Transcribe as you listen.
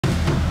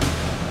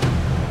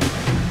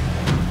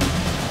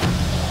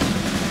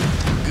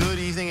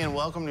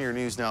welcome to your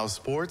News Now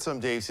Sports.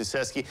 I'm Dave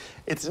Suseski.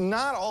 It's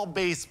not all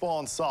baseball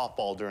and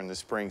softball during the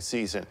spring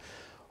season.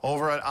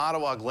 Over at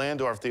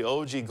Ottawa-Glandorf, the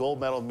OG gold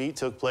medal meet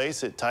took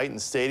place at Titan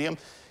Stadium.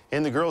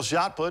 In the girls'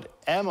 shot put,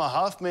 Emma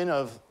Huffman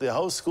of the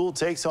host school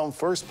takes home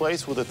first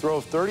place with a throw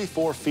of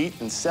 34 feet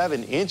and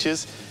 7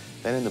 inches.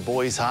 Then in the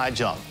boys' high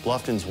jump,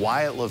 Bluffton's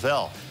Wyatt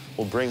Lavelle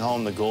will bring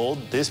home the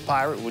gold. This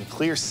pirate would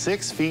clear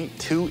 6 feet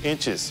 2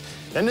 inches.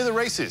 Then to the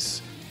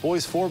races.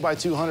 Boys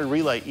 4x200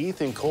 relay,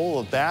 Ethan Cole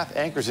of Bath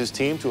anchors his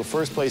team to a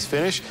first-place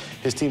finish.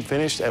 His team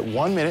finished at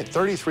 1 minute,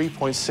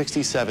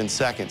 33.67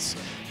 seconds.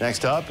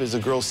 Next up is the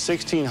girls'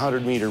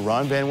 1,600-meter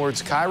run. Van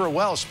Werd's Kyra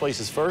Welsh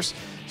places first.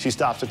 She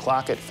stops the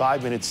clock at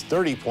 5 minutes,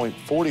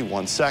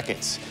 30.41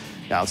 seconds.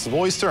 Now it's the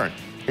boys' turn.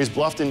 Here's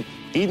Bluffton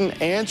Eden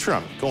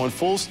Antrim going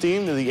full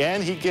steam to the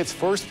end. He gets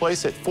first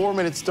place at 4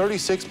 minutes,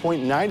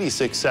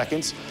 36.96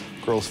 seconds.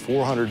 Girls'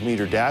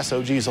 400-meter dash,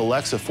 OG's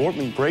Alexa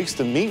Fortman breaks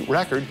the meet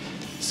record.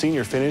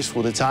 Senior finished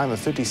with a time of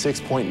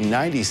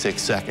 56.96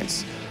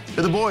 seconds.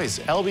 For the boys,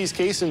 LB's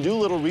Cason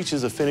Doolittle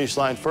reaches the finish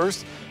line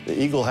first.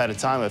 The Eagle had a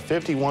time of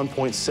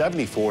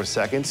 51.74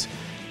 seconds.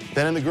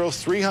 Then in the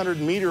girls'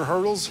 300-meter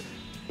hurdles,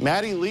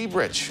 Maddie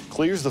Liebrich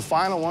clears the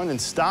final one and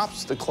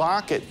stops the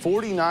clock at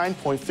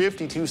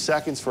 49.52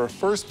 seconds for a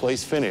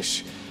first-place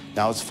finish.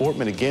 Now it's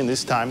Fortman again.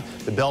 This time,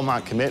 the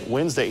Belmont commit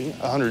wins the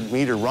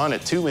 800-meter run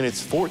at 2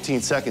 minutes, 14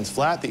 seconds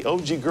flat. The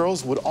OG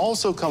girls would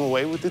also come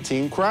away with the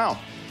team crown.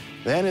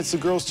 Then it's the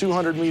girls'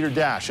 200-meter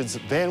dash. It's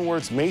Van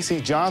Werd's Macy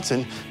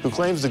Johnson who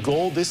claims the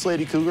gold. This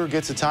Lady Cougar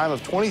gets a time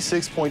of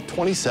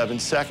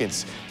 26.27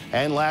 seconds.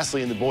 And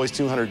lastly, in the boys'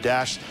 200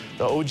 dash,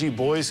 the OG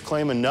boys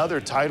claim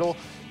another title.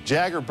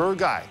 Jagger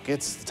Burguy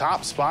gets the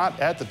top spot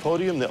at the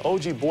podium. The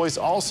OG boys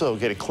also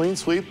get a clean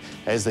sweep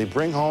as they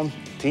bring home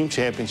team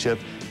championship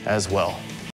as well.